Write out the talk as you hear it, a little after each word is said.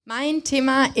Mein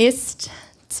Thema ist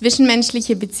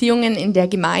zwischenmenschliche Beziehungen in der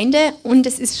Gemeinde und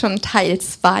es ist schon Teil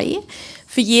 2.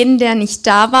 Für jeden, der nicht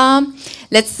da war.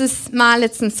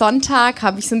 Letzten Sonntag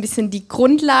habe ich so ein bisschen die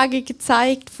Grundlage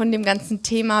gezeigt von dem ganzen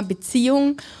Thema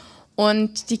Beziehung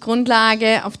und die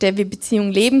Grundlage, auf der wir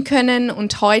Beziehung leben können.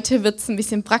 Und heute wird es ein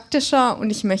bisschen praktischer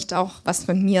und ich möchte auch was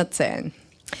von mir erzählen.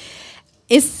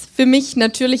 Ist für mich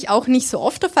natürlich auch nicht so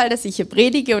oft der Fall, dass ich hier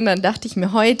predige und dann dachte ich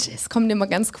mir heute, es kommt immer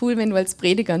ganz cool, wenn du als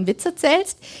Prediger einen Witz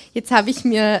erzählst. Jetzt habe ich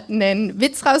mir einen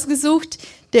Witz rausgesucht,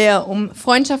 der um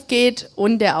Freundschaft geht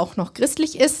und der auch noch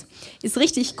christlich ist. Ist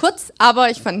richtig kurz, aber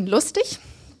ich fand ihn lustig.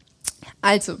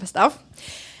 Also, passt auf.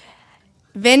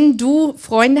 Wenn du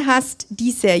Freunde hast,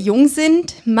 die sehr jung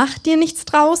sind, mach dir nichts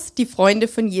draus. Die Freunde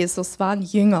von Jesus waren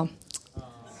Jünger.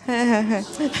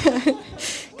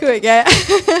 Cool, gell?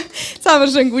 Jetzt haben wir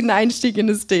schon einen guten Einstieg in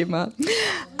das Thema.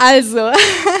 Also,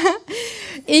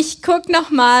 ich gucke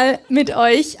nochmal mit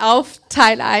euch auf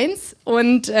Teil 1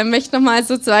 und möchte nochmal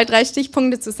so 2, 3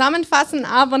 Stichpunkte zusammenfassen,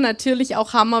 aber natürlich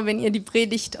auch Hammer, wenn ihr die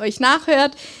Predigt euch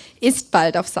nachhört, ist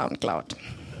bald auf Soundcloud.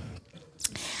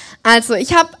 Also,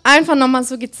 ich habe einfach nochmal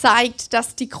so gezeigt,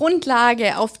 dass die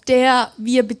Grundlage, auf der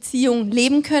wir Beziehungen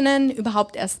leben können,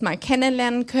 überhaupt erstmal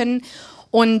kennenlernen können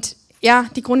und ja,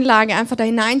 die Grundlage, einfach da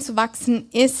hineinzuwachsen,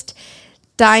 ist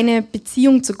deine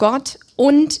Beziehung zu Gott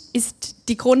und ist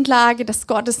die Grundlage, dass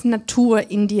Gottes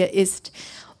Natur in dir ist.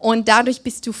 Und dadurch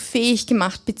bist du fähig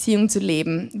gemacht, Beziehungen zu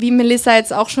leben. Wie Melissa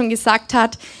jetzt auch schon gesagt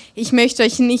hat, ich möchte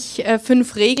euch nicht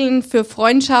 5 Regeln für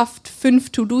Freundschaft,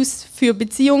 5 To-Dos für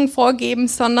Beziehungen vorgeben,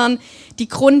 sondern die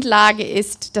Grundlage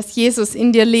ist, dass Jesus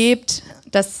in dir lebt,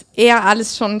 dass er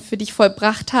alles schon für dich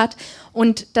vollbracht hat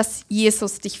und dass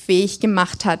Jesus dich fähig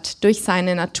gemacht hat durch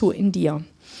seine Natur in dir.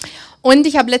 Und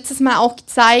ich habe letztes Mal auch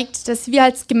gezeigt, dass wir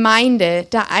als Gemeinde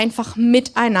da einfach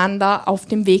miteinander auf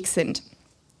dem Weg sind.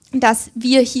 Dass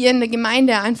wir hier in der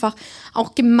Gemeinde einfach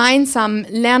auch gemeinsam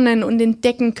lernen und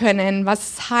entdecken können,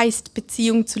 was es heißt,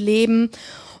 Beziehung zu leben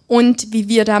und wie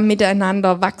wir da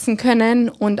miteinander wachsen können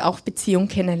und auch Beziehung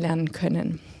kennenlernen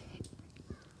können.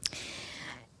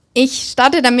 Ich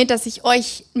starte damit, dass ich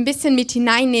euch ein bisschen mit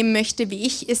hineinnehmen möchte, wie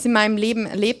ich es in meinem Leben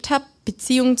erlebt habe,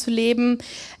 Beziehungen zu leben,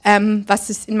 was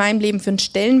es in meinem Leben für einen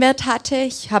Stellenwert hatte.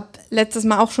 Ich habe letztes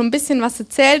Mal auch schon ein bisschen was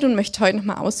erzählt und möchte heute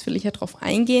nochmal ausführlicher darauf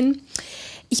eingehen.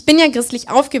 Ich bin ja christlich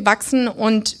aufgewachsen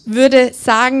und würde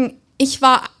sagen, ich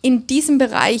war in diesem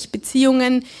Bereich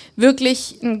Beziehungen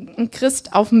wirklich ein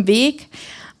Christ auf dem Weg.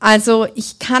 Also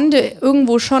ich kannte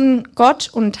irgendwo schon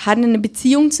Gott und hatte eine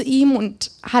Beziehung zu ihm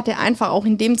und hatte einfach auch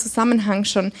in dem Zusammenhang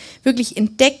schon wirklich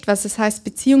entdeckt, was es heißt,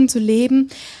 Beziehung zu leben.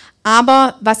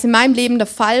 Aber was in meinem Leben der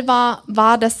Fall war,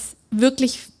 war, dass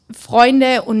wirklich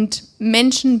Freunde und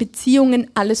Menschen,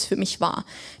 Beziehungen alles für mich war.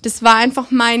 Das war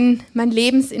einfach mein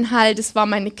Lebensinhalt, das war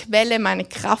meine Quelle, meine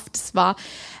Kraft, das war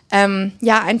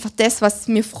einfach das, was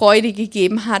mir Freude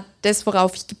gegeben hat, das,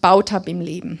 worauf ich gebaut habe im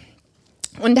Leben.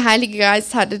 Und der Heilige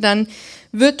Geist hatte dann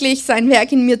wirklich sein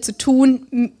Werk in mir zu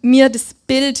tun, mir das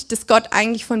Bild, das Gott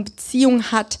eigentlich von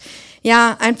Beziehung hat,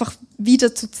 ja, einfach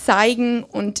wieder zu zeigen.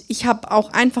 Und ich habe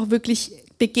auch einfach wirklich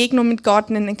Begegnung mit Gott,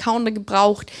 einen Encounter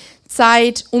gebraucht,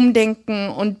 Zeit, Umdenken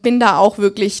und bin da auch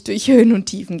wirklich durch Höhen und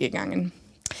Tiefen gegangen.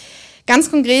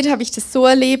 Ganz konkret habe ich das so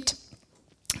erlebt.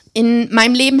 In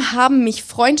meinem Leben haben mich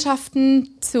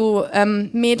Freundschaften zu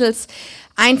Mädels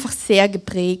einfach sehr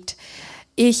geprägt.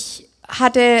 Ich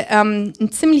hatte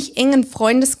einen ziemlich engen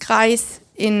Freundeskreis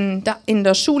in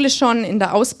der Schule schon, in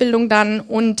der Ausbildung dann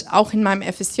und auch in meinem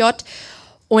FSJ.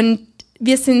 Und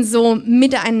wir sind so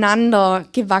miteinander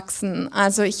gewachsen.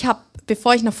 Also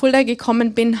bevor ich nach Fulda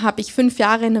gekommen bin, habe ich 5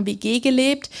 Jahre in einer WG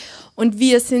gelebt und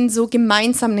wir sind so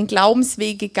gemeinsam den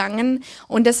Glaubensweg gegangen.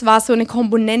 Und das war so eine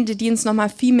Komponente, die uns nochmal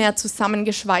viel mehr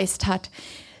zusammengeschweißt hat.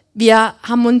 Wir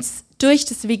haben uns durch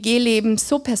das WG-Leben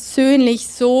so persönlich,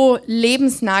 so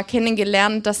lebensnah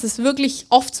kennengelernt, dass es wirklich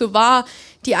oft so war,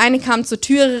 die eine kam zur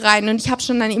Türe rein und ich habe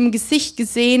schon an ihrem Gesicht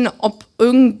gesehen,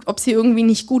 ob sie irgendwie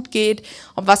nicht gut geht,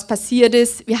 ob was passiert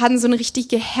ist. Wir hatten so eine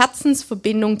richtige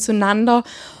Herzensverbindung zueinander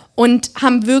und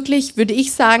haben wirklich, würde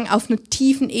ich sagen, auf einer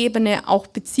tiefen Ebene auch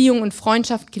Beziehung und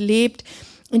Freundschaft gelebt,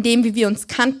 in dem, wie wir uns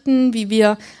kannten, wie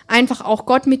wir einfach auch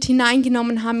Gott mit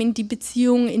hineingenommen haben in die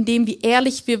Beziehung, in dem, wie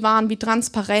ehrlich wir waren, wie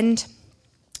transparent,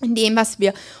 in dem, was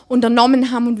wir unternommen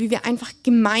haben und wie wir einfach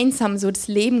gemeinsam so das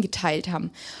Leben geteilt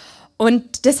haben.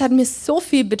 Und das hat mir so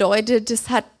viel bedeutet, das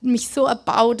hat mich so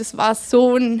erbaut, das war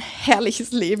so ein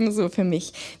herrliches Leben so für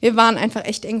mich. Wir waren einfach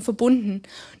echt eng verbunden. Und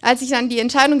als ich dann die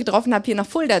Entscheidung getroffen habe, hier nach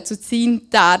Fulda zu ziehen,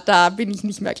 da bin ich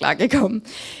nicht mehr klargekommen.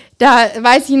 Da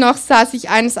weiß ich noch, saß ich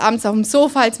eines Abends auf dem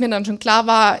Sofa, als mir dann schon klar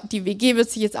war, die WG wird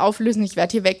sich jetzt auflösen, ich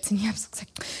werde hier wegziehen. Ich habe so gesagt,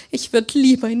 ich würde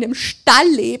lieber in dem Stall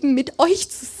leben mit euch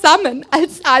zusammen,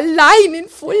 als allein in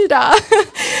Fulda.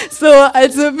 So,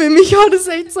 also für mich war das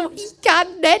echt so, ich kann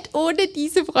nicht ohne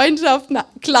diese Freundschaft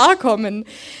klarkommen,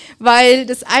 weil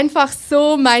das einfach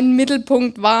so mein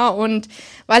Mittelpunkt war und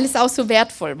weil es auch so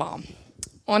wertvoll war.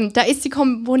 Und da ist die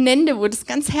Komponente, wo das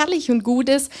ganz herrlich und gut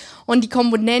ist und die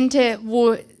Komponente,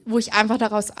 wo ich einfach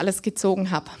daraus alles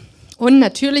gezogen habe. Und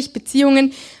natürlich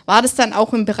Beziehungen war das dann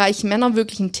auch im Bereich Männer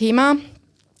wirklich ein Thema.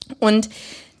 Und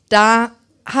da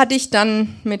hatte ich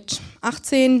dann mit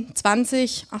 18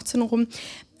 rum,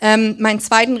 meinen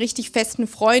zweiten richtig festen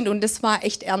Freund und das war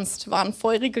echt ernst. War ein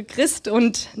feuriger Christ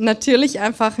und natürlich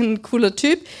einfach ein cooler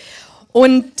Typ.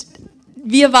 Und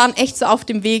wir waren echt so auf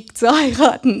dem Weg zu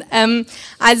heiraten.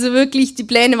 Also wirklich, die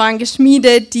Pläne waren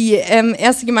geschmiedet, die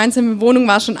erste gemeinsame Wohnung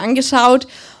war schon angeschaut.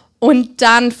 Und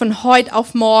dann von heute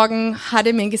auf morgen hat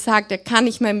er mir gesagt, er kann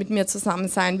nicht mehr mit mir zusammen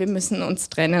sein, wir müssen uns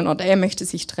trennen oder er möchte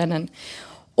sich trennen.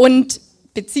 Und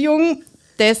Beziehung,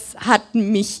 das hat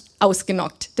mich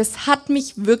ausgenockt. Das hat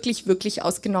mich wirklich, wirklich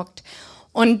ausgenockt.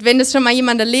 Und wenn das schon mal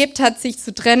jemand erlebt hat, sich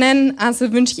zu trennen,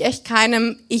 also wünsche ich echt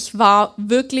keinem, ich war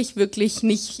wirklich, wirklich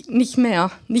nicht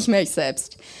mehr ich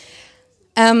selbst.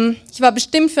 Ich war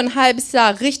bestimmt für ein halbes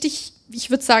Jahr richtig, ich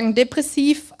würde sagen,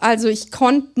 depressiv. Also ich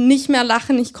konnte nicht mehr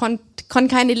lachen, ich konnte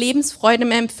keine Lebensfreude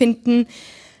mehr empfinden,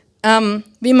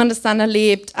 wie man das dann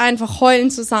erlebt. Einfach heulen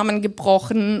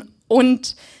zusammengebrochen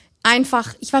und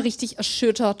einfach, ich war richtig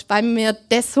erschüttert, weil mir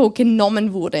das so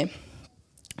genommen wurde.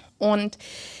 Und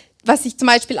was ich zum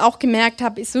Beispiel auch gemerkt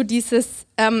habe, ist so dieses,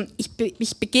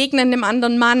 ich begegne einem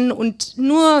anderen Mann und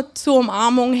nur zur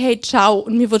Umarmung, hey, ciao,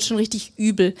 und mir wird schon richtig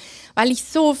übel, weil ich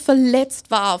so verletzt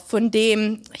war von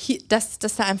dem, dass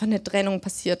da einfach eine Trennung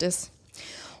passiert ist.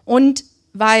 Und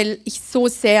weil ich so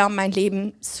sehr mein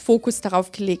Lebensfokus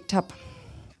darauf gelegt habe.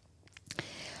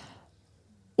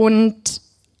 Und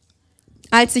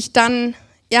als ich dann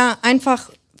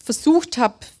einfach versucht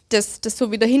habe, das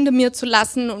so wieder hinter mir zu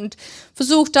lassen und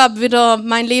versucht habe, wieder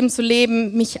mein Leben zu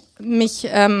leben, mich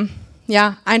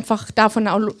einfach davon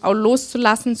auch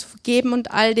loszulassen, zu vergeben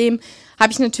und all dem,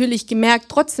 habe ich natürlich gemerkt,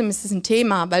 trotzdem ist es ein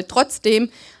Thema, weil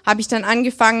trotzdem habe ich dann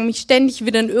angefangen, mich ständig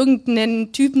wieder in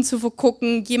irgendeinen Typen zu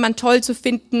vergucken, jemand toll zu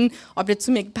finden, ob der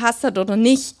zu mir gepasst hat oder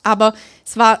nicht, aber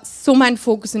es war so mein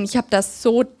Fokus und ich habe da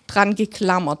so dran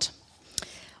geklammert.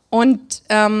 Und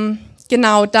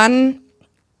genau, dann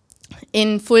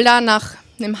in Fulda nach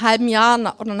einem halben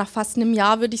Jahr oder nach fast einem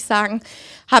Jahr, würde ich sagen,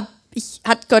 hat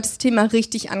Gott das Thema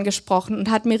richtig angesprochen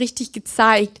und hat mir richtig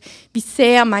gezeigt, wie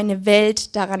sehr meine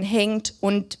Welt daran hängt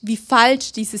und wie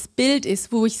falsch dieses Bild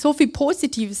ist, wo ich so viel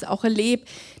Positives auch erlebe,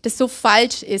 das so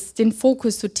falsch ist, den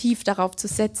Fokus so tief darauf zu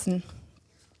setzen.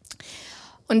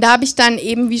 Und da habe ich dann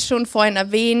eben, wie schon vorhin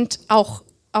erwähnt, auch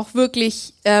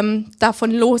wirklich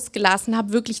davon losgelassen,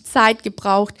 habe wirklich Zeit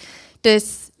gebraucht,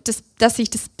 dass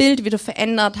sich das Bild wieder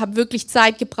verändert, habe wirklich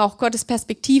Zeit gebraucht, Gottes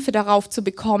Perspektive darauf zu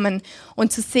bekommen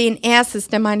und zu sehen, er ist es,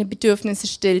 der meine Bedürfnisse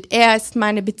stillt, er ist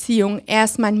meine Beziehung, er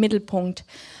ist mein Mittelpunkt.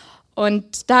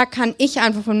 Und da kann ich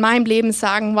einfach von meinem Leben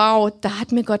sagen, wow, da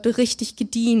hat mir Gott richtig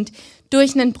gedient.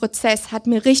 Durch einen Prozess hat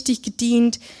mir richtig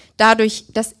gedient, dadurch,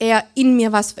 dass er in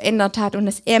mir was verändert hat und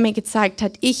dass er mir gezeigt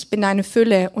hat, ich bin deine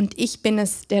Fülle und ich bin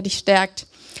es, der dich stärkt.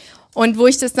 Und wo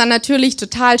ich das dann natürlich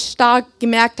total stark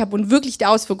gemerkt habe und wirklich die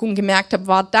Auswirkungen gemerkt habe,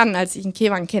 war dann, als ich einen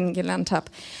Kevan kennengelernt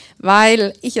habe.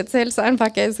 Weil, ich erzähle es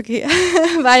einfach, gell, ist okay,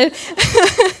 weil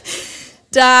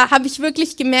da habe ich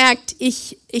wirklich gemerkt,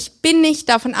 ich bin nicht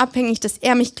davon abhängig, dass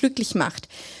er mich glücklich macht.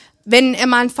 Wenn er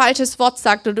mal ein falsches Wort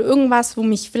sagt oder irgendwas, wo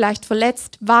mich vielleicht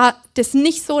verletzt, war das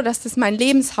nicht so, dass das mein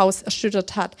Lebenshaus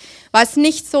erschüttert hat. War es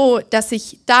nicht so, dass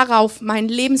ich darauf meinen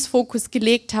Lebensfokus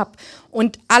gelegt habe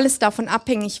und alles davon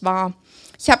abhängig war.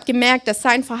 Ich habe gemerkt, dass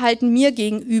sein Verhalten mir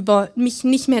gegenüber mich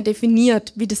nicht mehr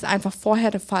definiert, wie das einfach vorher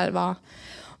der Fall war.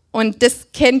 Und das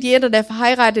kennt jeder, der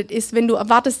verheiratet ist. Wenn du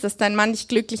erwartest, dass dein Mann dich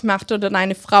glücklich macht oder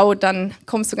deine Frau, dann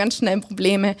kommst du ganz schnell in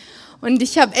Probleme. Und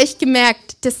ich habe echt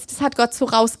gemerkt, das hat Gott so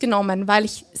rausgenommen, weil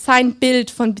ich sein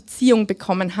Bild von Beziehung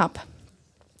bekommen habe.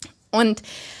 Und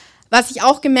was ich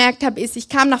auch gemerkt habe, ist, ich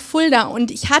kam nach Fulda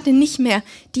und ich hatte nicht mehr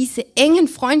diese engen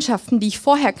Freundschaften, die ich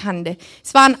vorher kannte.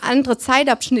 Es war ein anderer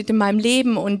Zeitabschnitt in meinem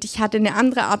Leben und ich hatte eine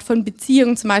andere Art von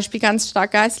Beziehung, zum Beispiel ganz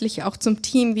stark geistlich, auch zum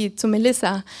Team wie zu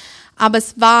Melissa. Aber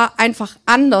es war einfach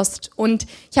anders und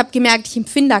ich habe gemerkt, ich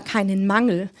empfinde da keinen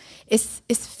Mangel. Es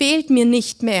fehlt mir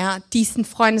nicht mehr, diesen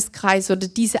Freundeskreis oder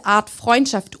diese Art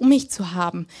Freundschaft um mich zu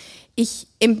haben. Ich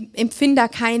empfinde da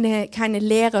keine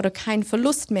Leere oder keinen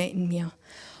Verlust mehr in mir.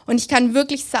 Und ich kann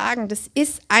wirklich sagen, das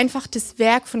ist einfach das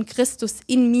Werk von Christus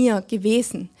in mir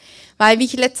gewesen. Weil, wie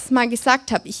ich letztes Mal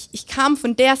gesagt habe, ich kam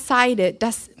von der Seite,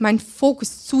 dass mein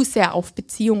Fokus zu sehr auf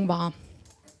Beziehung war.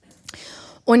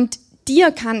 Und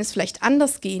dir kann es vielleicht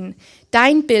anders gehen.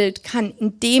 Dein Bild kann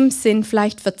in dem Sinn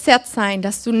vielleicht verzerrt sein,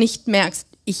 dass du nicht merkst,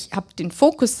 ich habe den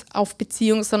Fokus auf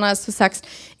Beziehung, sondern dass du sagst,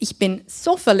 ich bin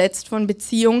so verletzt von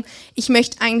Beziehung, ich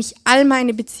möchte eigentlich all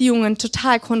meine Beziehungen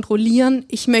total kontrollieren,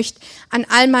 ich möchte an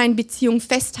all meinen Beziehungen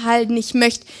festhalten, ich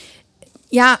möchte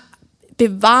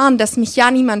bewahren, dass mich ja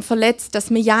niemand verletzt,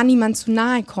 dass mir ja niemand zu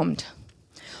nahe kommt.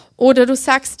 Oder du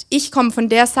sagst, ich komme von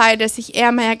der Seite, dass ich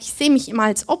eher merke, ich sehe mich immer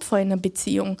als Opfer in einer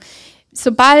Beziehung.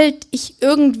 Sobald ich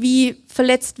irgendwie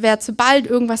verletzt werde, sobald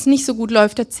irgendwas nicht so gut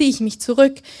läuft, da ziehe ich mich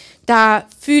zurück, da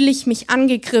fühle ich mich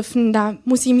angegriffen, da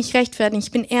muss ich mich rechtfertigen,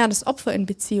 ich bin eher das Opfer in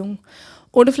Beziehung.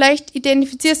 Oder vielleicht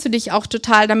identifizierst du dich auch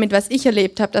total damit, was ich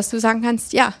erlebt habe, dass du sagen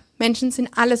kannst, ja, Menschen sind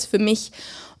alles für mich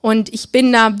und ich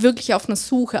bin da wirklich auf einer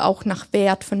Suche auch nach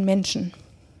Wert von Menschen.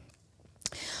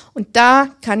 Und da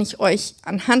kann ich euch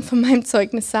anhand von meinem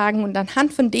Zeugnis sagen und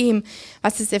anhand von dem,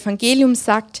 was das Evangelium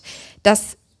sagt,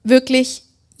 dass wirklich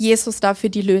Jesus dafür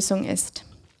die Lösung ist.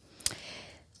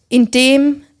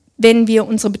 Indem, wenn wir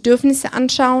unsere Bedürfnisse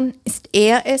anschauen, ist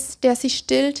er es, der sie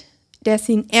stillt, der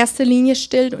sie in erster Linie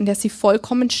stillt und der sie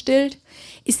vollkommen stillt.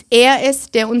 Ist er es,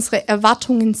 der unsere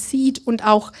Erwartungen sieht und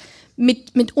auch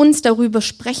mit uns darüber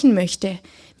sprechen möchte.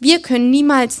 Wir können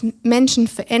niemals Menschen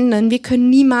verändern, wir können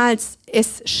niemals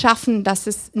es schaffen, dass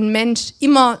es ein Mensch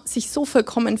immer sich so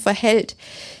vollkommen verhält,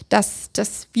 dass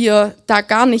wir da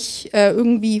gar nicht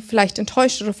irgendwie vielleicht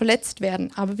enttäuscht oder verletzt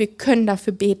werden. Aber wir können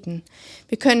dafür beten.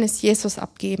 Wir können es Jesus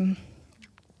abgeben.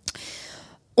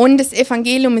 Und das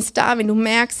Evangelium ist da, wenn du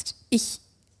merkst, ich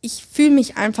fühle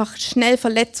mich einfach schnell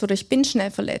verletzt oder ich bin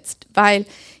schnell verletzt, weil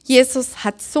Jesus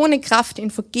hat so eine Kraft in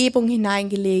Vergebung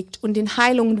hineingelegt und in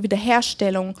Heilung und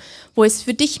Wiederherstellung, wo es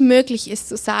für dich möglich ist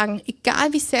zu sagen,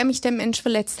 egal wie sehr mich der Mensch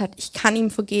verletzt hat, ich kann ihm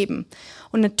vergeben.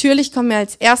 Und natürlich kommen wir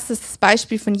als erstes das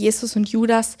Beispiel von Jesus und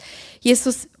Judas.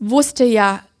 Jesus wusste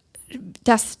ja,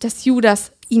 dass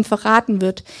Judas ihn verraten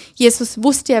wird. Jesus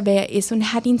wusste ja, wer er ist und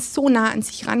er hat ihn so nah an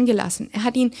sich rangelassen. Er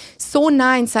hat ihn so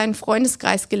nah in seinen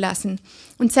Freundeskreis gelassen.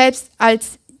 Und selbst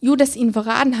als Judas ihn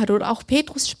verraten hat oder auch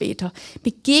Petrus später,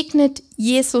 begegnet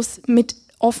Jesus mit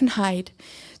Offenheit.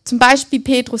 Zum Beispiel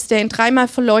Petrus, der ihn 3-mal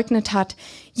verleugnet hat.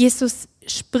 Jesus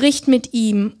spricht mit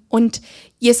ihm und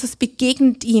Jesus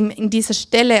begegnet ihm in dieser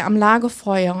Stelle am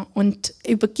Lagerfeuer und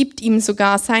übergibt ihm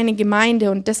sogar seine Gemeinde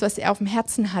und das, was er auf dem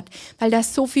Herzen hat, weil da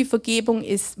so viel Vergebung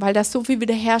ist, weil da so viel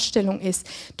Wiederherstellung ist,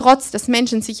 trotz dass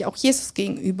Menschen sich auch Jesus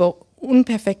gegenüber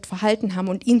unperfekt verhalten haben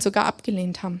und ihn sogar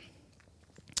abgelehnt haben.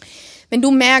 Wenn du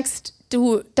merkst,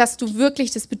 dass du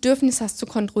wirklich das Bedürfnis hast zu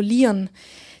kontrollieren,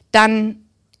 dann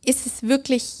ist es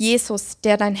wirklich Jesus,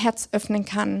 der dein Herz öffnen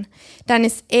kann. Dann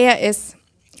ist er es,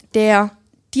 der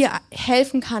dir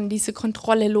helfen kann, diese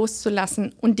Kontrolle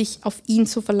loszulassen und dich auf ihn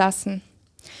zu verlassen.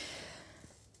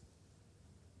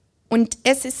 Und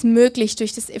es ist möglich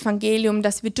durch das Evangelium,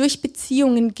 dass wir durch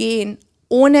Beziehungen gehen,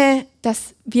 ohne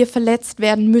dass wir verletzt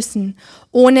werden müssen,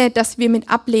 ohne dass wir mit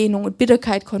Ablehnung und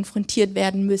Bitterkeit konfrontiert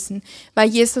werden müssen, weil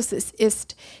Jesus es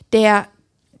ist, der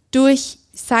durch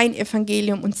sein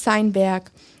Evangelium und sein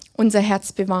Werk unser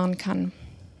Herz bewahren kann.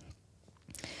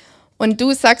 Und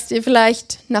du sagst dir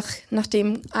vielleicht nach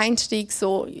dem Einstieg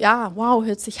so, ja, wow,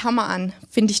 hört sich Hammer an,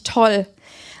 finde ich toll.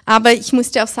 Aber ich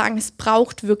muss dir auch sagen, es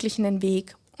braucht wirklich einen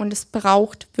Weg und es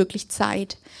braucht wirklich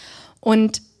Zeit.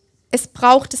 Und es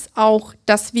braucht es auch,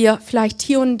 dass wir vielleicht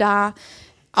hier und da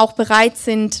auch bereit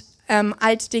sind,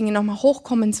 alte Dinge nochmal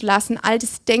hochkommen zu lassen,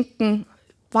 altes Denken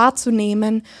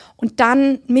wahrzunehmen und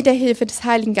dann mit der Hilfe des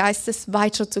Heiligen Geistes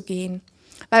weiterzugehen.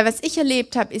 Weil was ich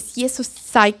erlebt habe, ist, Jesus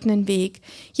zeigt einen Weg.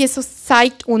 Jesus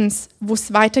zeigt uns, wo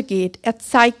es weitergeht. Er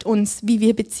zeigt uns, wie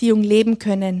wir Beziehungen leben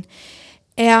können.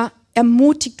 Er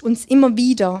ermutigt uns immer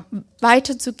wieder,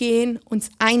 weiterzugehen, uns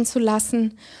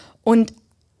einzulassen und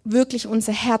wirklich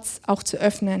unser Herz auch zu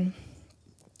öffnen.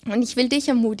 Und ich will dich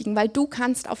ermutigen, weil du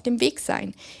kannst auf dem Weg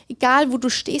sein. Egal, wo du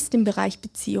stehst im Bereich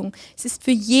Beziehung. Es ist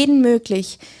für jeden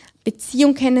möglich,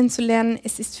 Beziehung kennenzulernen.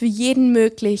 Es ist für jeden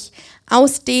möglich,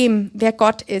 aus dem, wer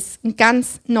Gott ist, ein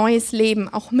ganz neues Leben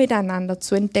auch miteinander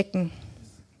zu entdecken.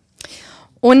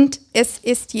 Und es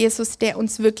ist Jesus, der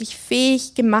uns wirklich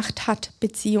fähig gemacht hat,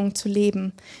 Beziehung zu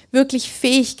leben. Wirklich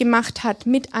fähig gemacht hat,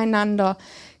 miteinander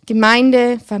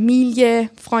Gemeinde, Familie,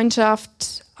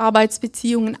 Freundschaft,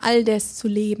 Arbeitsbeziehungen, all das zu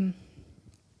leben.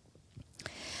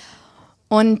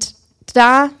 Und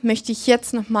da möchte ich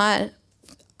jetzt nochmal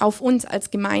auf uns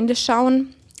als Gemeinde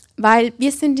schauen, weil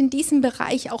wir sind in diesem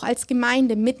Bereich auch als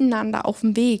Gemeinde miteinander auf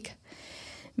dem Weg.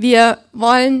 Wir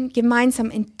wollen gemeinsam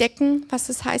entdecken, was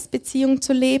es heißt, Beziehung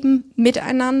zu leben,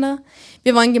 miteinander.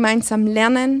 Wir wollen gemeinsam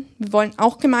lernen, wir wollen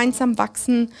auch gemeinsam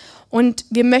wachsen und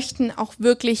wir möchten auch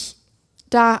wirklich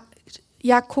da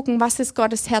gucken, was ist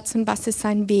Gottes Herz und was ist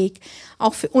sein Weg,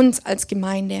 auch für uns als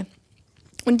Gemeinde.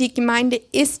 Und die Gemeinde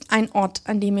ist ein Ort,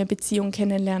 an dem wir Beziehungen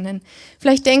kennenlernen.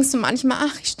 Vielleicht denkst du manchmal,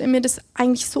 ich stelle mir das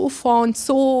eigentlich so vor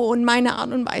und meine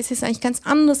Art und Weise ist eigentlich ganz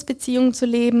anders, Beziehungen zu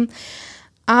leben.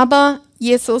 Aber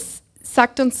Jesus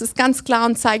sagt uns das ganz klar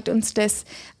und zeigt uns das.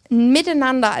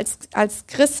 Miteinander als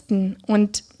Christen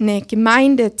und eine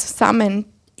Gemeinde zusammen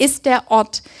ist der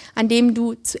Ort, an dem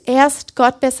du zuerst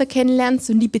Gott besser kennenlernst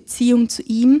und die Beziehung zu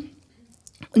ihm.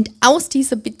 Und aus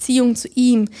dieser Beziehung zu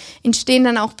ihm entstehen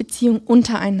dann auch Beziehungen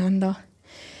untereinander.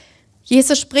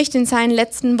 Jesus spricht in seinen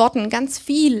letzten Worten ganz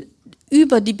viel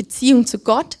über die Beziehung zu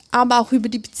Gott, aber auch über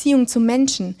die Beziehung zu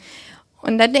Menschen.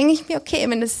 Und da denke ich mir, okay,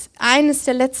 wenn das eines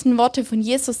der letzten Worte von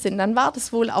Jesus sind, dann war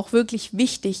das wohl auch wirklich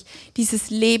wichtig, dieses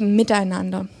Leben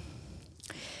miteinander.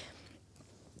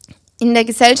 In der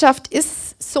Gesellschaft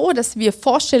ist es so, dass wir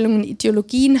Vorstellungen,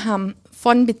 Ideologien haben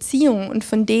von Beziehungen und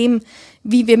von dem,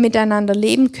 wie wir miteinander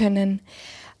leben können.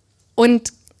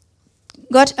 Und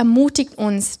Gott ermutigt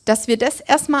uns, dass wir das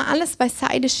erstmal alles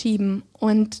beiseite schieben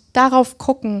und darauf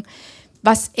gucken,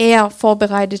 was er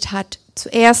vorbereitet hat,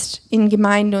 zuerst in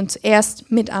Gemeinde und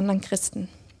zuerst mit anderen Christen.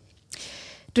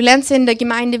 Du lernst in der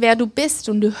Gemeinde, wer du bist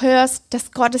und du hörst,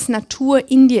 dass Gottes Natur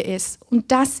in dir ist.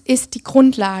 Und das ist die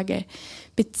Grundlage.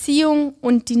 Beziehung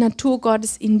und die Natur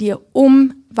Gottes in dir,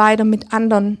 um weiter mit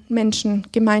anderen Menschen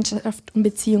Gemeinschaft und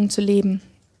Beziehung zu leben.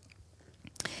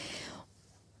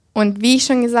 Und wie ich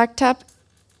schon gesagt habe,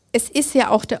 es ist ja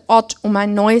auch der Ort, um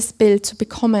ein neues Bild zu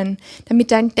bekommen,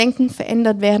 damit dein Denken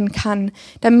verändert werden kann,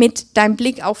 damit dein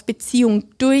Blick auf Beziehung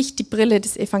durch die Brille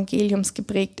des Evangeliums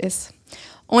geprägt ist.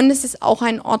 Und es ist auch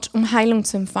ein Ort, um Heilung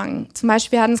zu empfangen. Zum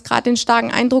Beispiel, wir hatten es gerade den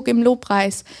starken Eindruck im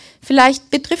Lobpreis. Vielleicht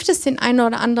betrifft es den einen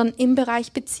oder anderen im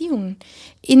Bereich Beziehungen,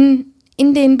 in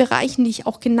den Bereichen, die ich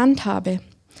auch genannt habe.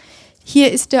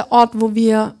 Hier ist der Ort, wo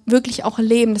wir wirklich auch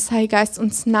erleben, dass der Heilige Geist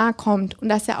uns nahe kommt und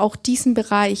dass er auch diesen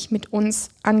Bereich mit uns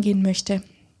angehen möchte.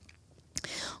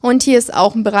 Und hier ist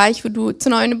auch ein Bereich, wo du zu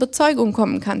neuen Überzeugungen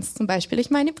kommen kannst, zum Beispiel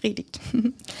durch meine Predigt.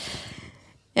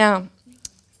 Ja.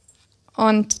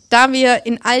 Und da wir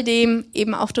in all dem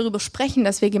eben auch darüber sprechen,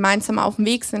 dass wir gemeinsam auf dem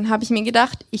Weg sind, habe ich mir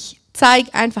gedacht, ich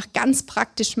zeige einfach ganz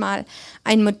praktisch mal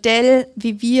ein Modell,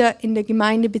 wie wir in der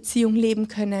Gemeinde Beziehung leben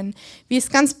können, wie es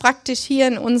ganz praktisch hier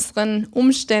in unseren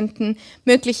Umständen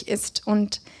möglich ist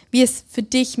und wie es für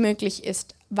dich möglich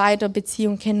ist, weiter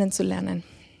Beziehung kennenzulernen.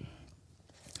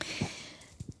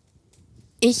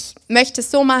 Ich möchte es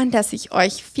so machen, dass ich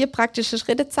euch 4 praktische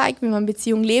Schritte zeige, wie man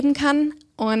Beziehung leben kann,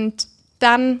 und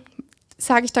dann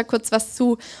sage ich da kurz was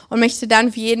zu und möchte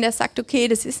dann für jeden, der sagt, okay,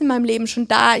 das ist in meinem Leben schon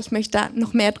da, ich möchte da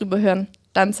noch mehr drüber hören,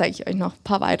 dann zeige ich euch noch ein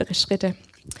paar weitere Schritte.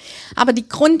 Aber die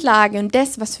Grundlage und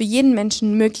das, was für jeden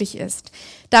Menschen möglich ist,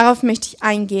 darauf möchte ich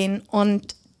eingehen,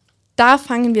 und da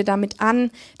fangen wir damit an,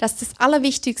 dass das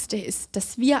Allerwichtigste ist,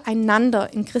 dass wir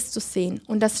einander in Christus sehen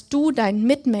und dass du deinen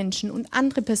Mitmenschen und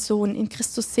andere Personen in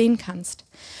Christus sehen kannst.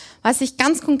 Was ich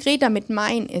ganz konkret damit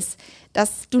meine, ist,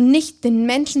 dass du nicht den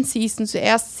Menschen siehst und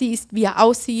zuerst siehst, wie er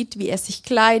aussieht, wie er sich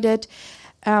kleidet,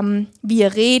 wie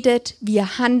er redet, wie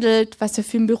er handelt, was er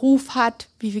für einen Beruf hat,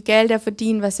 wie viel Geld er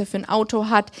verdient, was er für ein Auto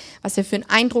hat, was er für einen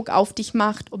Eindruck auf dich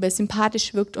macht, ob er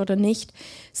sympathisch wirkt oder nicht,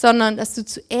 sondern dass du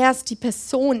zuerst die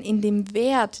Person in dem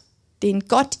Wert, den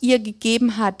Gott ihr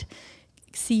gegeben hat,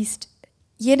 siehst.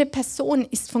 Jede Person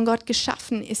ist von Gott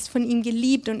geschaffen, ist von ihm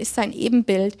geliebt und ist sein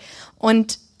Ebenbild.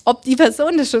 Und ob die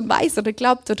Person das schon weiß oder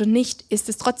glaubt oder nicht, ist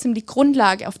es trotzdem die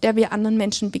Grundlage, auf der wir anderen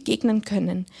Menschen begegnen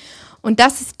können. Und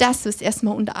das ist das, was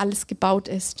erstmal unter alles gebaut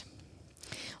ist.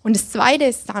 Und das Zweite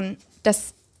ist dann,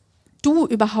 dass du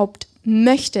überhaupt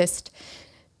möchtest,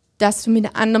 dass du mit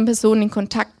einer anderen Person in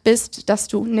Kontakt bist, dass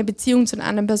du eine Beziehung zu einer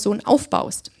anderen Person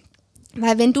aufbaust.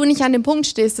 Weil wenn du nicht an dem Punkt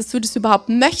stehst, dass du das überhaupt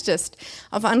möchtest,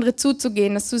 auf andere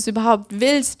zuzugehen, dass du es überhaupt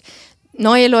willst,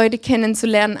 neue Leute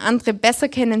kennenzulernen, andere besser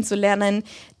kennenzulernen,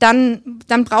 dann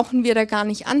brauchen wir da gar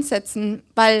nicht ansetzen,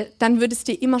 weil dann würde es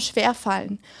dir immer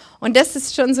schwerfallen. Und das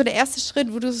ist schon so der erste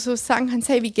Schritt, wo du so sagen kannst,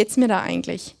 hey, wie geht's mir da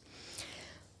eigentlich?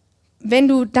 Wenn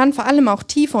du dann vor allem auch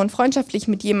tiefer und freundschaftlich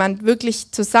mit jemand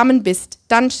wirklich zusammen bist,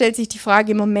 dann stellt sich die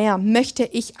Frage immer mehr, möchte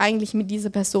ich eigentlich mit dieser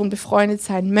Person befreundet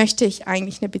sein? Möchte ich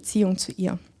eigentlich eine Beziehung zu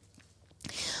ihr?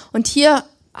 Und hier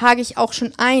hake ich auch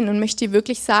schon ein und möchte dir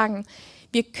wirklich sagen,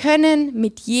 Wir können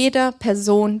mit jeder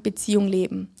Person Beziehung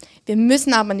leben. Wir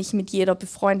müssen aber nicht mit jeder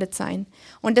befreundet sein.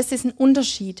 Und das ist ein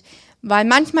Unterschied, weil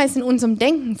manchmal ist in unserem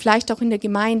Denken, vielleicht auch in der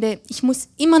Gemeinde, ich muss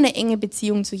immer eine enge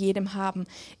Beziehung zu jedem haben.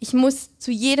 Ich muss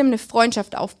zu jedem eine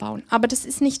Freundschaft aufbauen. Aber das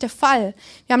ist nicht der Fall.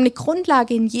 Wir haben eine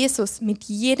Grundlage in Jesus, mit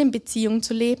jedem Beziehung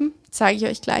zu leben, zeige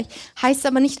ich euch gleich. Heißt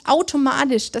aber nicht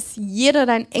automatisch, dass jeder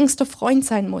dein engster Freund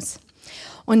sein muss.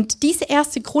 Und diese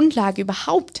erste Grundlage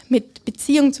überhaupt mit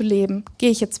Beziehung zu leben,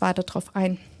 gehe ich jetzt weiter drauf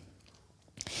ein.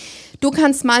 Du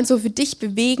kannst mal so für dich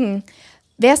bewegen,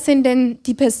 wer sind denn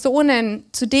die Personen,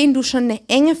 zu denen du schon eine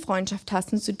enge Freundschaft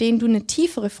hast und zu denen du eine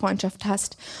tiefere Freundschaft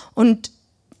hast? Und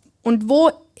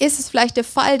wo ist es vielleicht der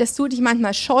Fall, dass du dich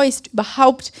manchmal scheust,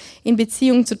 überhaupt in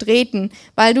Beziehung zu treten,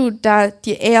 weil du da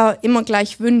dir eher immer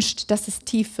gleich wünschst, dass es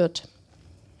tief wird?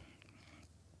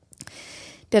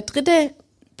 Der dritte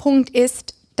Punkt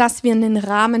ist, dass wir einen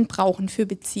Rahmen brauchen für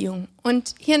Beziehung.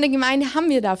 Und hier in der Gemeinde haben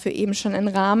wir dafür eben schon einen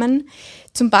Rahmen.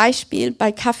 Zum Beispiel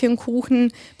bei Kaffee und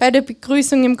Kuchen, bei der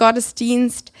Begrüßung im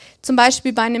Gottesdienst, zum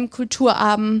Beispiel bei einem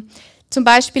Kulturabend, zum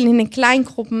Beispiel in den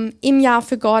Kleingruppen, im Jahr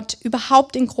für Gott,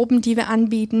 überhaupt in Gruppen, die wir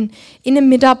anbieten, in einem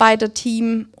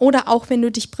Mitarbeiterteam oder auch wenn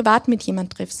du dich privat mit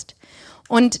jemandem triffst.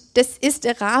 Und das ist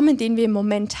der Rahmen, den wir im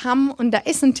Moment haben. Und da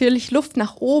ist natürlich Luft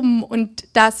nach oben und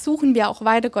da suchen wir auch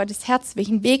weiter Gottes Herz,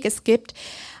 welchen Weg es gibt.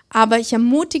 Aber ich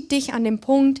ermutige dich an dem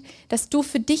Punkt, dass du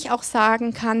für dich auch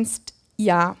sagen kannst,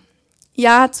 ja.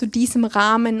 Ja zu diesem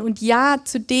Rahmen und ja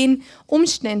zu den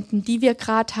Umständen, die wir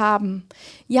gerade haben.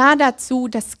 Ja dazu,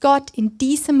 dass Gott in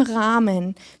diesem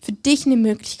Rahmen für dich eine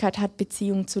Möglichkeit hat,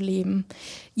 Beziehung zu leben.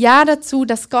 Ja dazu,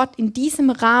 dass Gott in diesem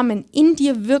Rahmen in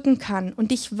dir wirken kann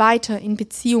und dich weiter in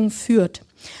Beziehung führt.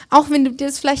 Auch wenn du dir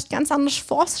das vielleicht ganz anders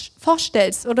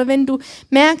vorstellst oder wenn du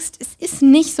merkst, es ist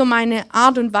nicht so meine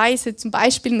Art und Weise, zum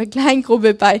Beispiel in einer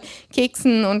Kleingruppe bei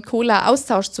Keksen und Cola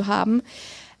Austausch zu haben.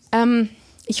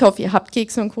 Ich hoffe, ihr habt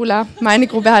Kekse und Cola. Meine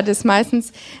Gruppe hat es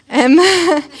meistens.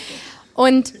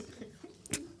 Und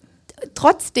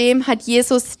trotzdem hat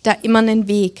Jesus da immer einen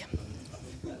Weg.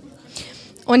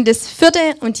 Und das vierte,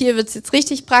 und hier wird es jetzt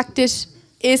richtig praktisch,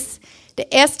 ist,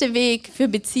 der erste Weg für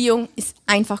Beziehung ist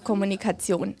einfach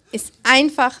Kommunikation. Ist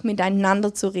einfach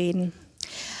miteinander zu reden.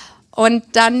 Und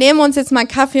da nehmen wir uns jetzt mal ein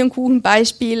Kaffee- und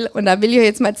Kuchen-Beispiel und da will ich euch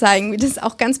jetzt mal zeigen, wie das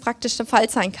auch ganz praktisch der Fall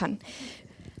sein kann.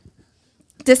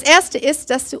 Das erste ist,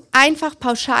 dass du einfach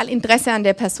pauschal Interesse an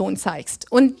der Person zeigst.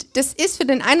 Und das ist für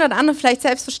den einen oder anderen vielleicht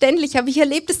selbstverständlich, aber ich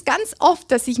erlebe das ganz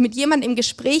oft, dass ich mit jemandem im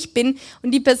Gespräch bin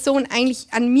und die Person eigentlich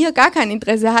an mir gar kein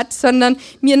Interesse hat, sondern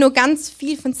mir nur ganz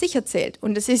viel von sich erzählt.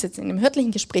 Und das ist jetzt in einem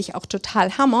örtlichen Gespräch auch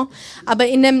total Hammer, aber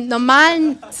in einem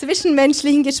normalen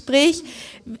zwischenmenschlichen Gespräch,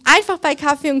 einfach bei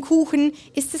Kaffee und Kuchen,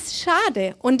 ist es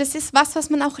schade. Und das ist was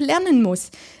man auch lernen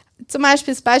muss. Zum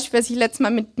Beispiel das Beispiel, was ich letztes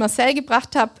Mal mit Marcel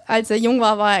gebracht habe, als er jung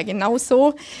war, war er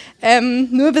genauso,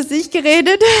 nur über sich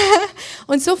geredet.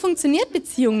 Und so funktioniert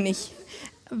Beziehung nicht,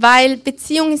 weil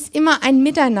Beziehung ist immer ein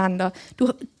Miteinander.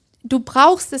 Du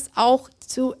brauchst es auch,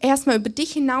 erstmal über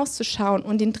dich hinauszuschauen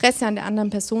und Interesse an der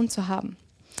anderen Person zu haben.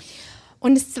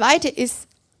 Und das Zweite ist,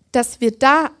 dass wir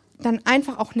da dann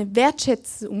einfach auch eine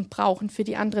Wertschätzung brauchen für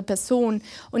die andere Person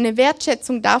und eine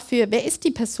Wertschätzung dafür, wer ist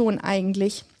die Person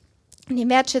eigentlich? Die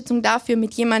Wertschätzung dafür,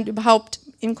 mit jemand überhaupt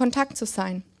in Kontakt zu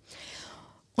sein.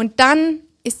 Und dann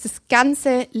ist das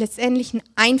Ganze letztendlich ein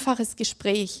einfaches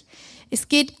Gespräch. Es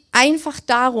geht einfach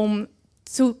darum,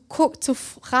 zu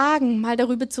fragen, mal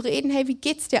darüber zu reden, hey, wie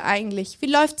geht's dir eigentlich?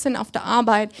 Wie läuft's denn auf der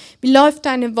Arbeit? Wie läuft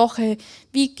deine Woche?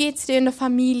 Wie geht's dir in der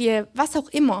Familie? Was auch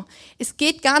immer. Es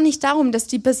geht gar nicht darum, dass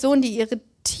die Person, die ihre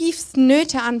tiefsten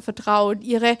Nöte anvertraut,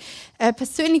 ihre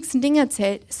persönlichsten Dinge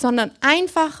erzählt, sondern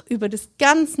einfach über das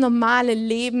ganz normale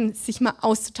Leben sich mal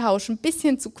auszutauschen, ein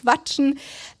bisschen zu quatschen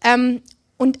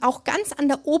und auch ganz an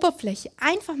der Oberfläche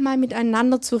einfach mal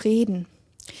miteinander zu reden.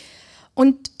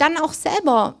 Und dann auch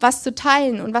selber was zu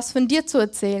teilen und was von dir zu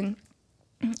erzählen.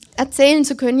 Erzählen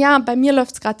zu können, ja, bei mir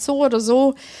läuft es gerade so oder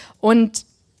so und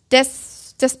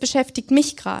das beschäftigt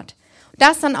mich gerade.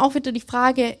 Da ist dann auch wieder die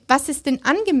Frage, was ist denn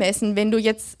angemessen, wenn du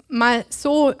jetzt mal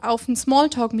so auf einen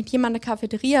Smalltalk mit jemandem in der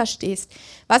Cafeteria stehst?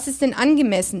 Was ist denn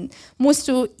angemessen? Musst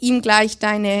du ihm gleich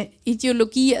deine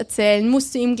Ideologie erzählen?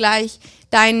 Musst du ihm gleich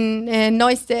deine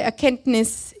neueste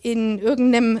Erkenntnis in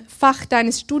irgendeinem Fach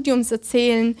deines Studiums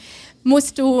erzählen?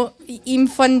 Musst du ihm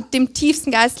von dem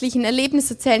tiefsten geistlichen Erlebnis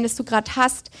erzählen, das du gerade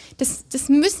hast. Das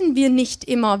müssen wir nicht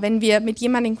immer, wenn wir mit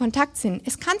jemandem in Kontakt sind.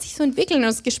 Es kann sich so entwickeln und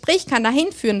das Gespräch kann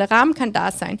dahin führen, der Rahmen kann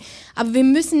da sein. Aber wir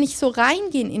müssen nicht so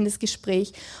reingehen in das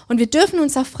Gespräch. Und wir dürfen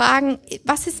uns auch fragen,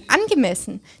 was ist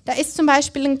angemessen? Da ist zum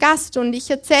Beispiel ein Gast und ich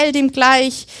erzähle dem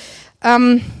gleich,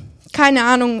 keine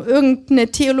Ahnung,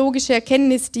 irgendeine theologische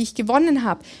Erkenntnis, die ich gewonnen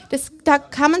habe. Da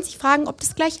kann man sich fragen, ob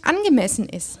das gleich angemessen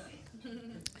ist.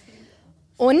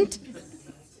 Und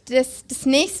das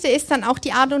nächste ist dann auch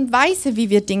die Art und Weise, wie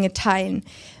wir Dinge teilen.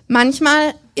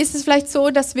 Manchmal ist es vielleicht so,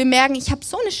 dass wir merken, ich habe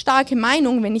so eine starke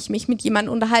Meinung, wenn ich mich mit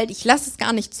jemandem unterhalte. Ich lasse es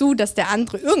gar nicht zu, dass der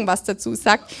andere irgendwas dazu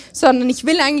sagt, sondern ich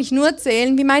will eigentlich nur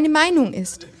erzählen, wie meine Meinung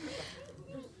ist.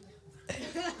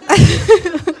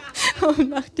 Oh,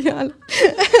 macht ihr alle.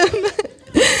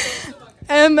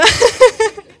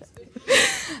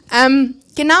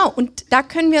 Genau, und da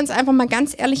können wir uns einfach mal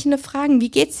ganz ehrlich hinterfragen, wie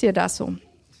geht's dir da so?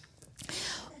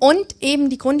 Und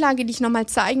eben die Grundlage, die ich nochmal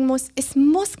zeigen muss, es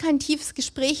muss kein tiefes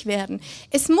Gespräch werden.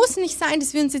 Es muss nicht sein,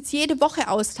 dass wir uns jetzt jede Woche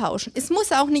austauschen. Es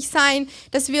muss auch nicht sein,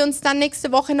 dass wir uns dann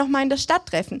nächste Woche nochmal in der Stadt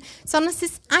treffen, sondern es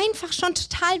ist einfach schon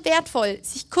total wertvoll,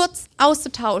 sich kurz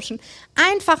auszutauschen.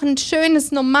 Einfach ein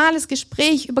schönes, normales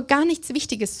Gespräch über gar nichts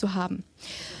Wichtiges zu haben.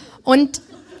 Und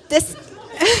das...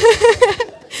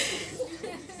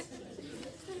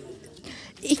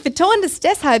 Ich betone das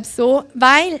deshalb so,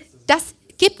 weil das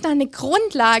gibt eine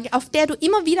Grundlage, auf der du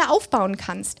immer wieder aufbauen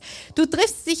kannst. Du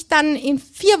triffst dich dann in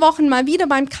 4 Wochen mal wieder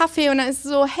beim Kaffee und dann ist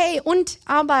es so, hey, und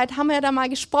Arbeit, haben wir ja da mal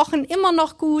gesprochen, immer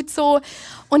noch gut so.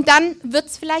 Und dann wird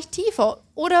es vielleicht tiefer.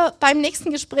 Oder beim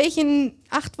nächsten Gespräch in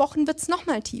 8 Wochen wird es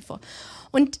nochmal tiefer.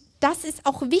 Und das ist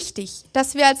auch wichtig,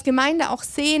 dass wir als Gemeinde auch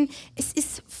sehen, es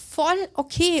ist voll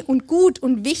okay und gut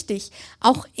und wichtig,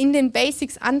 auch in den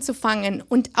Basics anzufangen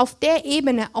und auf der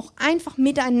Ebene auch einfach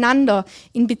miteinander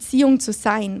in Beziehung zu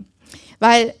sein.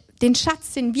 Weil den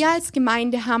Schatz, den wir als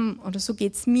Gemeinde haben, oder so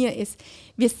geht es mir, ist,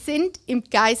 wir sind im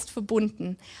Geist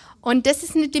verbunden. Und das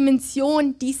ist eine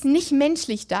Dimension, die ist nicht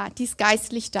menschlich da, die ist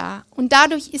geistlich da. Und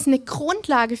dadurch ist eine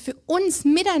Grundlage für uns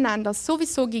miteinander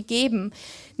sowieso gegeben,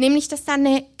 nämlich dass da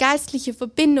eine geistliche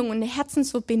Verbindung und eine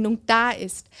Herzensverbindung da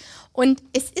ist. Und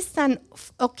es ist dann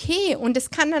okay und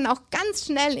es kann dann auch ganz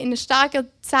schnell in eine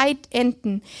starke Zeit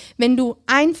enden, wenn du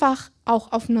einfach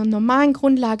auch auf einer normalen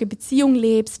Grundlage Beziehung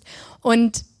lebst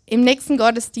und im nächsten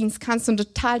Gottesdienst kannst du ein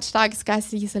total starkes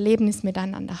geistliches Erlebnis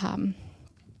miteinander haben.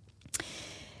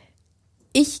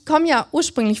 Ich komme ja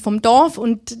ursprünglich vom Dorf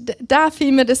und da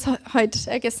fiel mir das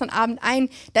gestern Abend ein.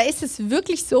 Da ist es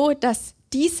wirklich so, dass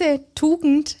diese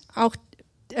Tugend, auch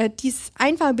dieses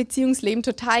einfache Beziehungsleben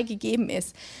total gegeben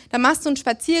ist. Da machst du einen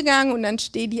Spaziergang und dann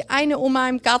steht die eine Oma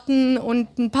im Garten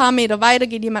und ein paar Meter weiter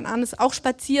geht jemand anderes auch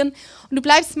spazieren und du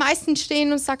bleibst meistens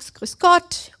stehen und sagst Grüß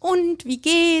Gott und wie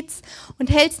geht's und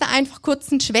hältst da einfach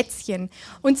kurz ein Schwätzchen.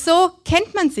 Und so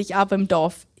kennt man sich aber im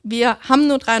Dorf. Wir haben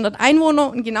nur 300 Einwohner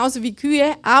und genauso wie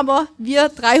Kühe, aber wir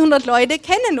 300 Leute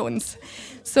kennen uns.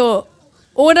 So.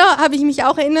 Oder habe ich mich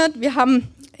auch erinnert, wir haben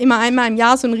immer einmal im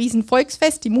Jahr so ein riesen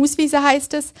Volksfest, die Mooswiese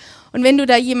heißt es. Und wenn du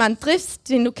da jemanden triffst,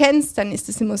 den du kennst, dann ist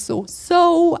es immer so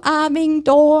Arming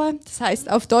da. Das heißt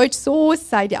auf Deutsch so,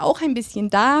 seid ihr auch ein bisschen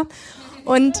da.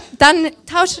 Und dann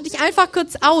tauschst du dich einfach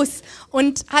kurz aus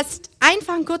und hast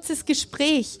einfach ein kurzes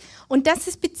Gespräch. Und das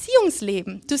ist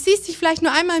Beziehungsleben. Du siehst dich vielleicht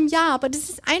nur einmal im Jahr, aber das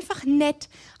ist einfach nett,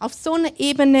 auf so einer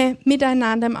Ebene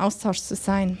miteinander im Austausch zu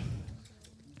sein.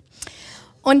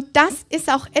 Und das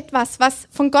ist auch etwas, was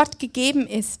von Gott gegeben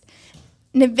ist.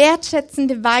 Eine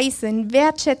wertschätzende Weise, ein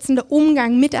wertschätzender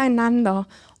Umgang miteinander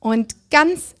und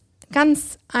ganz,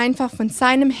 ganz einfach von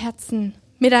seinem Herzen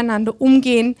miteinander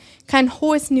umgehen, kein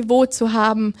hohes Niveau zu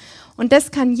haben. Und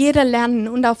das kann jeder lernen.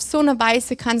 Und auf so eine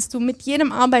Weise kannst du mit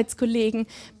jedem Arbeitskollegen,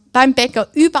 beim Bäcker,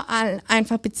 überall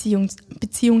einfach Beziehung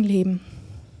leben.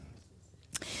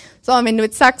 So, und wenn du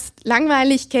jetzt sagst,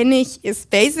 langweilig kenne ich,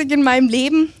 ist basic in meinem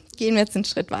Leben, gehen wir jetzt einen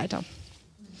Schritt weiter.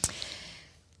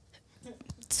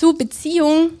 Zu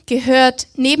Beziehung gehört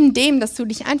neben dem, dass du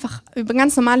dich einfach über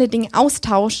ganz normale Dinge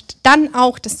austauscht, dann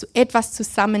auch, dass du etwas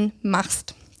zusammen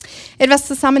machst, etwas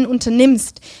zusammen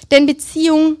unternimmst. Denn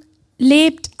Beziehung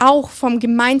lebt auch vom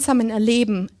gemeinsamen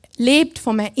Erleben, lebt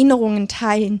vom Erinnerungen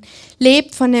teilen,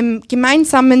 lebt von einem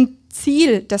gemeinsamen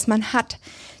Ziel, das man hat.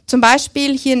 Zum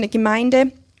Beispiel hier in der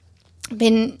Gemeinde,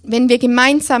 wenn wir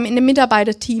gemeinsam in einem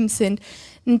Mitarbeiterteam sind,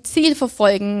 ein Ziel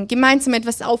verfolgen, gemeinsam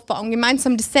etwas aufbauen,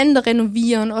 gemeinsam das Sender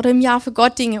renovieren oder im Jahr für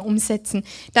Gott Dinge umsetzen,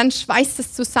 dann schweißt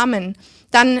es zusammen.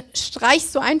 Dann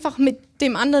streichst du einfach mit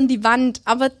dem anderen die Wand,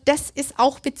 aber das ist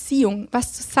auch Beziehung,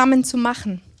 was zusammen zu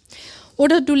machen.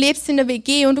 Oder du lebst in der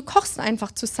WG und du kochst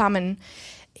einfach zusammen.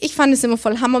 Ich fand es immer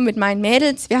voll Hammer mit meinen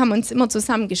Mädels. Wir haben uns immer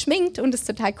zusammen geschminkt und das ist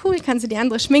total cool, kannst du die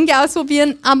andere Schminke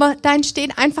ausprobieren, aber da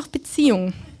entsteht einfach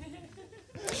Beziehung.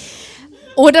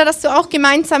 Oder dass du auch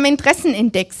gemeinsame Interessen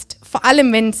entdeckst, vor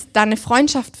allem wenn es da eine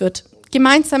Freundschaft wird.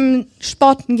 Gemeinsam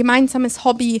Sport, ein gemeinsames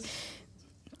Hobby,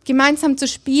 gemeinsam zu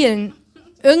spielen,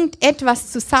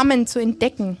 irgendetwas zusammen zu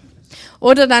entdecken.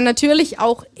 Oder dann natürlich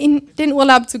auch in den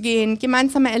Urlaub zu gehen,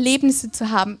 gemeinsame Erlebnisse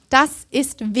zu haben. Das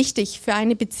ist wichtig für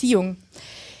eine Beziehung.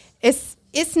 Es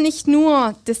ist nicht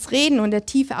nur das Reden und der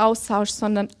tiefe Austausch,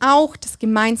 sondern auch das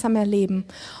gemeinsame Erleben.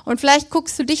 Und vielleicht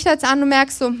guckst du dich jetzt an und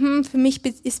merkst so, für mich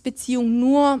ist Beziehung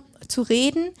nur zu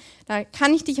reden. Da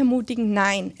kann ich dich ermutigen,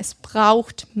 nein, es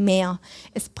braucht mehr.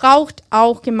 Es braucht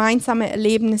auch gemeinsame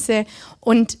Erlebnisse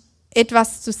und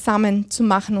etwas zusammen zu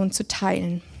machen und zu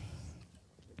teilen.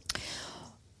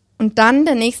 Und dann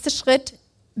der nächste Schritt,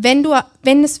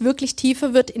 wenn es wirklich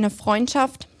tiefer wird in der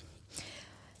Freundschaft,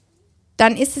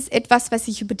 dann ist es etwas, was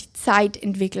sich über die Zeit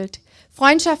entwickelt.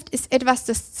 Freundschaft ist etwas,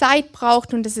 das Zeit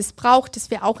braucht und das es braucht, dass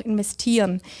wir auch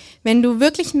investieren. Wenn du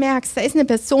wirklich merkst, da ist eine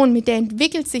Person, mit der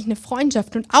entwickelt sich eine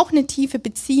Freundschaft und auch eine tiefe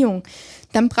Beziehung,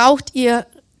 dann braucht ihr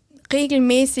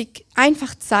regelmäßig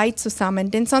einfach Zeit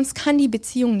zusammen, denn sonst kann die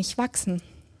Beziehung nicht wachsen.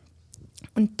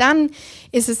 Und dann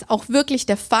ist es auch wirklich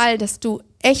der Fall, dass du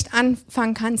echt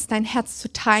anfangen kannst, dein Herz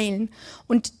zu teilen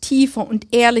und tiefer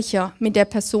und ehrlicher mit der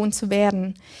Person zu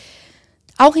werden.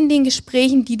 Auch in den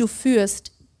Gesprächen, die du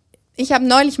führst. Ich habe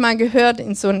neulich mal gehört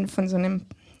von so einem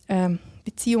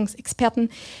Beziehungsexperten,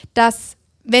 dass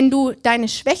wenn du deine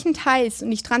Schwächen teilst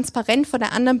und dich transparent vor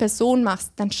der anderen Person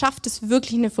machst, dann schafft es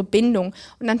wirklich eine Verbindung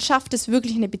und dann schafft es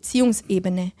wirklich eine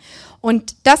Beziehungsebene.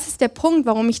 Und das ist der Punkt,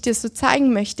 warum ich dir so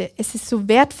zeigen möchte. Es ist so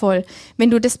wertvoll, wenn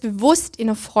du das bewusst in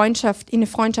eine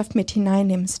Freundschaft mit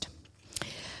hineinnimmst.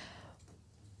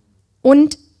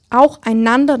 Und auch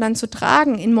einander dann zu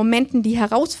tragen in Momenten, die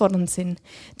herausfordernd sind.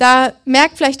 Da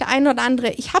merkt vielleicht der eine oder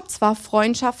andere, ich habe zwar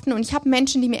Freundschaften und ich habe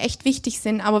Menschen, die mir echt wichtig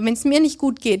sind, aber wenn es mir nicht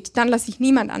gut geht, dann lasse ich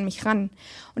niemand an mich ran.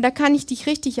 Und da kann ich dich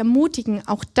richtig ermutigen,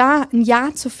 auch da ein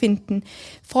Ja zu finden.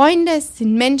 Freunde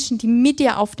sind Menschen, die mit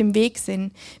dir auf dem Weg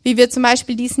sind. Wie wir zum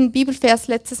Beispiel diesen Bibelvers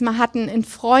letztes Mal hatten, ein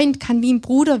Freund kann wie ein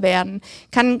Bruder werden,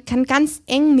 kann ganz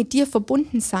eng mit dir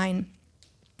verbunden sein.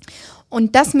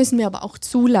 Und das müssen wir aber auch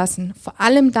zulassen, vor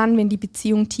allem dann, wenn die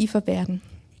Beziehungen tiefer werden.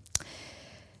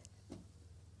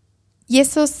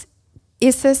 Jesus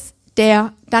ist es,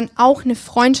 der dann auch eine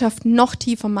Freundschaft noch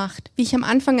tiefer macht. Wie ich am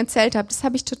Anfang erzählt habe, das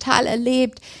habe ich total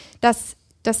erlebt, dass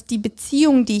die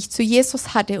Beziehung, die ich zu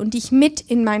Jesus hatte und die ich mit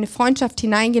in meine Freundschaft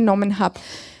hineingenommen habe,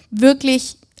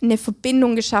 wirklich eine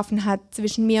Verbindung geschaffen hat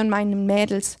zwischen mir und meinen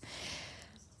Mädels.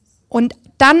 Und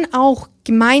dann auch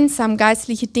gemeinsam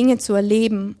geistliche Dinge zu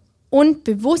erleben. Und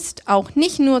bewusst auch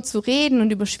nicht nur zu reden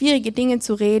und über schwierige Dinge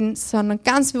zu reden, sondern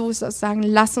ganz bewusst auch sagen,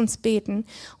 lass uns beten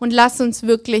und lass uns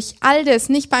wirklich all das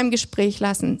nicht beim Gespräch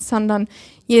lassen, sondern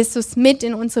Jesus mit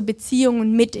in unsere Beziehung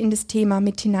und mit in das Thema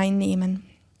mit hineinnehmen.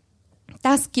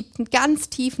 Das gibt einen ganz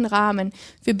tiefen Rahmen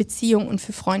für Beziehung und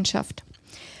für Freundschaft.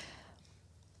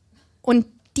 Und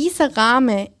dieser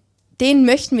Rahmen, den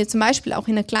möchten wir zum Beispiel auch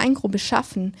in einer Kleingruppe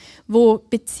schaffen, wo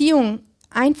Beziehung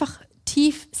einfach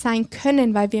tief sein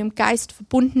können, weil wir im Geist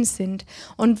verbunden sind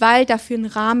und weil dafür ein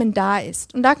Rahmen da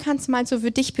ist. Und da kannst du mal so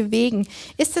für dich bewegen.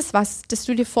 Ist es was, das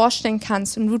du dir vorstellen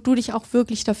kannst und wo du dich auch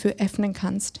wirklich dafür öffnen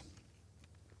kannst?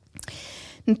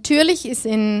 Natürlich ist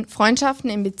in Freundschaften,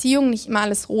 in Beziehungen nicht immer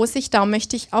alles rosig. Darum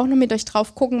möchte ich auch noch mit euch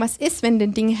drauf gucken, was ist, wenn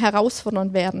denn Dinge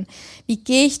herausfordernd werden? Wie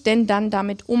gehe ich denn dann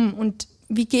damit um? Und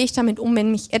wie gehe ich damit um,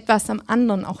 wenn mich etwas am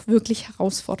anderen auch wirklich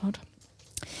herausfordert?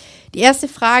 Die erste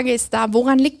Frage ist da,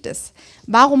 woran liegt es?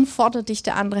 Warum fordert dich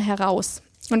der andere heraus?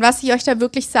 Und was ich euch da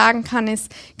wirklich sagen kann,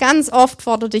 ist, ganz oft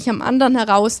fordert dich am anderen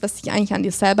heraus, was dich eigentlich an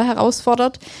dir selber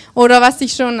herausfordert oder was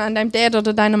dich schon an deinem Dad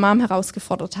oder deiner Mom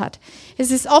herausgefordert hat.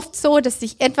 Es ist oft so, dass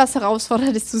dich etwas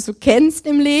herausfordert, das du so kennst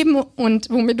im Leben und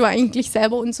womit du eigentlich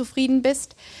selber unzufrieden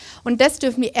bist. Und das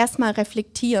dürfen wir erstmal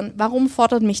reflektieren. Warum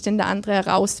fordert mich denn der andere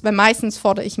heraus? Weil meistens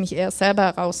fordere ich mich eher selber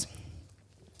heraus.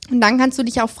 Und dann kannst du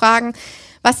dich auch fragen,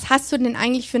 was hast du denn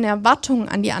eigentlich für eine Erwartung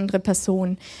an die andere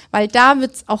Person? Weil da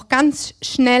wird es auch ganz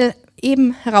schnell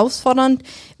eben herausfordernd,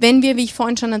 wenn wir, wie ich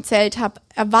vorhin schon erzählt habe,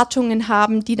 Erwartungen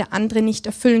haben, die der andere nicht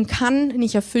erfüllen kann,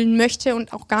 nicht erfüllen möchte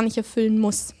und auch gar nicht erfüllen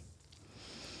muss.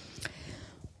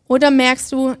 Oder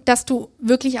merkst du, dass du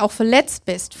wirklich auch verletzt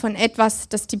bist von etwas,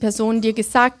 das die Person dir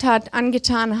gesagt hat,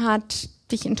 angetan hat,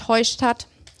 dich enttäuscht hat?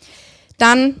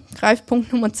 Dann greift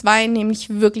Punkt Nummer 2, nämlich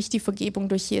wirklich die Vergebung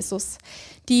durch Jesus.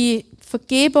 Die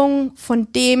Vergebung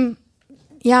von dem,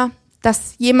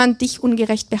 dass jemand dich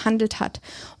ungerecht behandelt hat.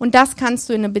 Und das kannst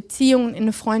du in einer Beziehung, in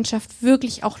einer Freundschaft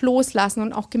wirklich auch loslassen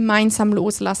und auch gemeinsam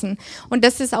loslassen. Und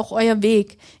das ist auch euer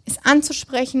Weg, es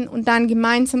anzusprechen und dann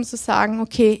gemeinsam zu sagen,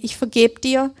 okay, ich vergebe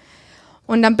dir.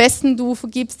 Und am besten du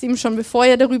vergibst ihm schon, bevor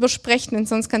ihr darüber sprecht, denn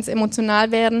sonst kann es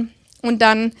emotional werden. Und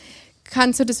dann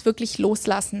kannst du das wirklich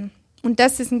loslassen. Und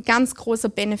das ist ein ganz großer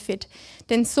Benefit,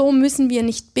 denn so müssen wir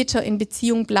nicht bitter in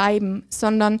Beziehung bleiben,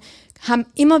 sondern haben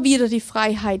immer wieder die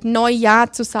Freiheit, neu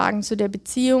Ja zu sagen zu der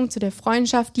Beziehung, zu der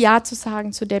Freundschaft, Ja zu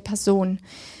sagen zu der Person,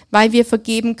 weil wir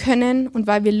vergeben können und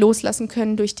weil wir loslassen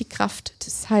können durch die Kraft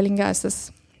des Heiligen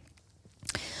Geistes.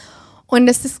 Und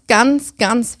es ist ganz,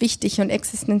 ganz wichtig und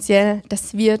existenziell,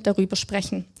 dass wir darüber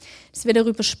sprechen. Dass wir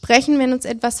darüber sprechen, wenn uns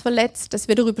etwas verletzt, dass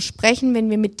wir darüber sprechen, wenn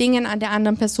wir mit Dingen an der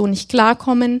anderen Person nicht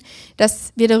klarkommen,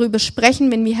 dass wir darüber sprechen,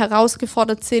 wenn wir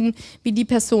herausgefordert sind, wie die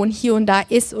Person hier und da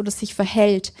ist oder sich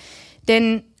verhält.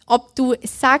 Denn ob du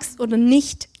es sagst oder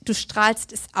nicht, du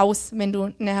strahlst es aus, wenn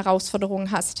du eine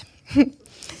Herausforderung hast.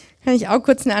 Kann ich auch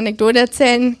kurz eine Anekdote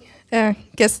erzählen?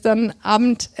 Gestern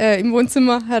Abend im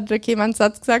Wohnzimmer hat jemand einen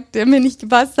Satz gesagt, der mir nicht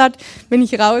gepasst hat. Bin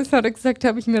ich raus, hat er gesagt,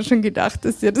 habe ich mir schon gedacht,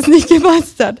 dass dir das nicht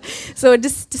gepasst hat. So,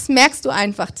 das merkst du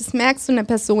einfach, das merkst du einer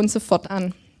Person sofort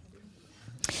an.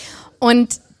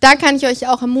 Und da kann ich euch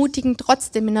auch ermutigen,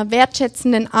 trotzdem in einer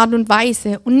wertschätzenden Art und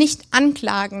Weise und nicht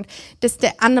anklagend, das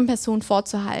der anderen Person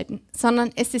vorzuhalten, sondern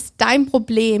es ist dein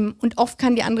Problem und oft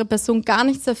kann die andere Person gar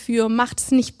nichts dafür, macht es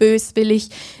nicht böswillig,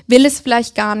 will es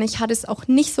vielleicht gar nicht, hat es auch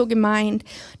nicht so gemeint.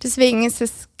 Deswegen ist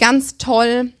es ganz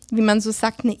toll, wie man so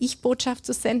sagt, eine Ich-Botschaft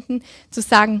zu senden, zu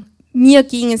sagen, mir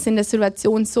ging es in der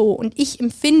Situation so und ich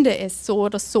empfinde es so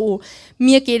oder so.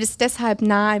 Mir geht es deshalb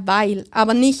nahe, weil,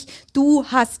 aber nicht, du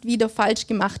hast wieder falsch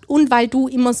gemacht und weil du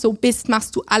immer so bist,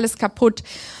 machst du alles kaputt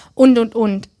und,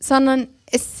 sondern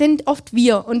es sind oft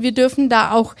wir und wir dürfen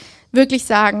da auch wirklich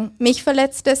sagen, mich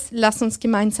verletzt es, lass uns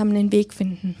gemeinsam einen Weg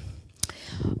finden.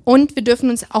 Und wir dürfen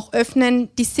uns auch öffnen,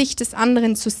 die Sicht des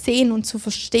anderen zu sehen und zu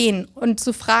verstehen und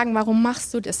zu fragen, warum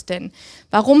machst du das denn?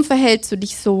 Warum verhältst du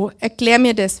dich so? Erklär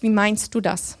mir das, wie meinst du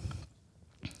das?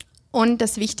 Und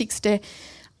das Wichtigste,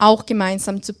 auch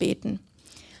gemeinsam zu beten.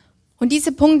 Und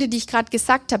diese Punkte, die ich gerade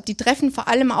gesagt habe, die treffen vor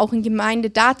allem auch in Gemeinde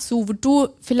dazu, wo du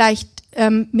vielleicht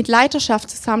mit Leiterschaft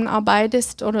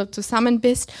zusammenarbeitest oder zusammen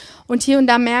bist und hier und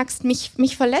da merkst,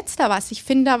 mich verletzt da was, ich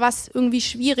finde da was irgendwie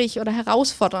schwierig oder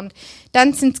herausfordernd,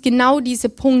 dann sind es genau diese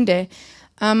Punkte,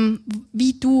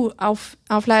 wie du auf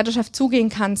Leiterschaft zugehen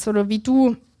kannst oder wie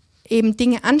du eben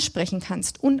Dinge ansprechen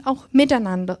kannst und auch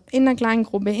miteinander, in einer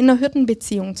Kleingruppe, in einer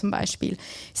Hirtenbeziehung zum Beispiel.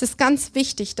 Es ist ganz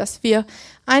wichtig, dass wir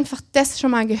einfach das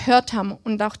schon mal gehört haben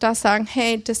und auch da sagen,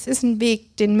 hey, das ist ein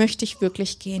Weg, den möchte ich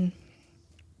wirklich gehen.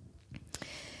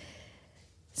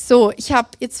 So, ich habe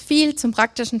jetzt viel zum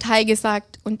praktischen Teil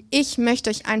gesagt und ich möchte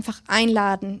euch einfach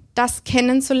einladen, das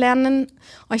kennenzulernen,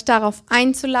 euch darauf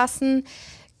einzulassen,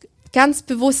 ganz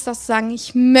bewusst auch zu sagen,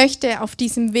 ich möchte auf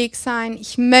diesem Weg sein,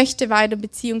 ich möchte weiter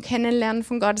Beziehung kennenlernen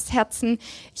von Gottes Herzen,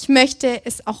 ich möchte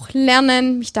es auch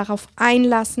lernen, mich darauf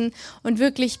einlassen und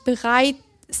wirklich bereit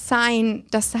sein,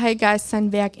 dass der Heilige Geist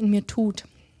sein Werk in mir tut.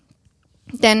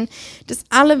 Denn das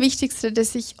Allerwichtigste,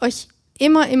 das ich euch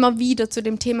immer wieder zu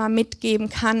dem Thema mitgeben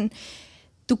kann.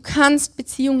 Du kannst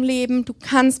Beziehung leben, du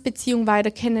kannst Beziehung weiter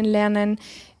kennenlernen.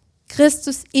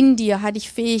 Christus in dir hat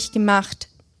dich fähig gemacht.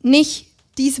 Nicht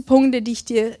diese Punkte, die ich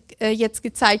dir jetzt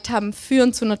gezeigt habe,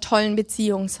 führen zu einer tollen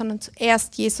Beziehung, sondern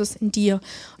zuerst Jesus in dir.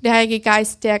 Und der Heilige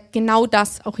Geist, der genau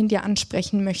das auch in dir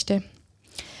ansprechen möchte.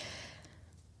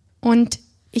 Und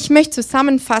ich möchte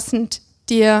zusammenfassend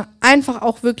dir einfach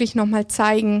auch wirklich nochmal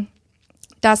zeigen,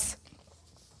 dass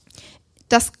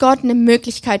Gott eine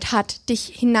Möglichkeit hat, dich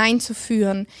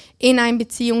hineinzuführen in ein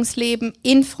Beziehungsleben,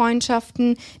 in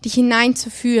Freundschaften, dich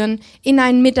hineinzuführen in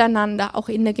ein Miteinander, auch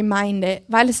in der Gemeinde,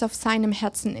 weil es auf seinem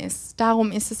Herzen ist.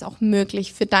 Darum ist es auch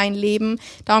möglich für dein Leben.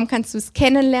 Darum kannst du es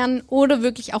kennenlernen oder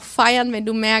wirklich auch feiern, wenn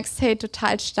du merkst, hey,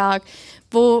 total stark,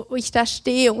 wo ich da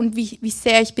stehe und wie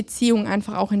sehr ich Beziehungen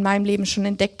einfach auch in meinem Leben schon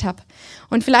entdeckt habe.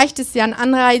 Und vielleicht ist es ja ein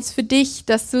Anreiz für dich,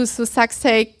 dass du so sagst,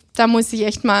 hey, da muss ich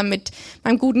echt mal mit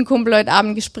meinem guten Kumpel heute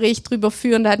Abend ein Gespräch drüber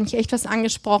führen, da hat mich echt was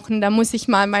angesprochen, da muss ich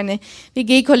mal meine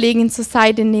WG-Kollegin zur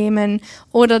Seite nehmen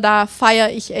oder da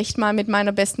feiere ich echt mal mit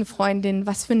meiner besten Freundin,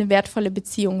 was für eine wertvolle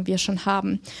Beziehung wir schon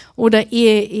haben. Oder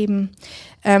Ehe eben,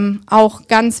 auch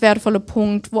ganz wertvoller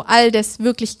Punkt, wo all das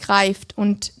wirklich greift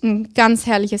und ein ganz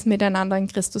herrliches Miteinander in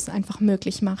Christus einfach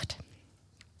möglich macht.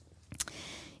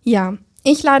 Ja,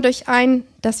 ich lade euch ein,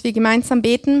 dass wir gemeinsam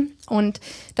beten und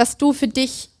dass du für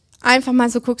dich einfach mal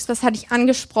so guckst, was hat dich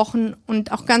angesprochen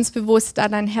und auch ganz bewusst da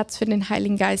dein Herz für den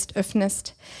Heiligen Geist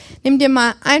öffnest. Nimm dir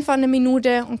mal einfach eine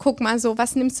Minute und guck mal so,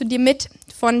 was nimmst du dir mit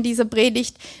von dieser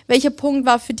Predigt? Welcher Punkt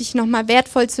war für dich nochmal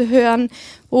wertvoll zu hören?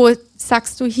 Wo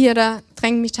sagst du hier, da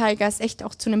drängt mich der Heilige Geist echt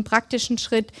auch zu einem praktischen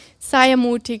Schritt. Sei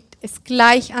ermutigt, es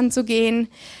gleich anzugehen,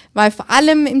 weil vor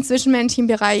allem im zwischenmenschlichen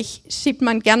Bereich schiebt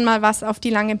man gern mal was auf die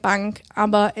lange Bank,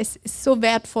 aber es ist so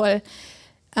wertvoll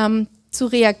zu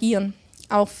reagieren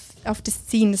auf das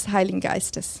Ziehen des Heiligen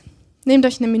Geistes. Nehmt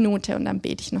euch eine Minute und dann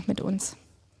bete ich noch mit uns.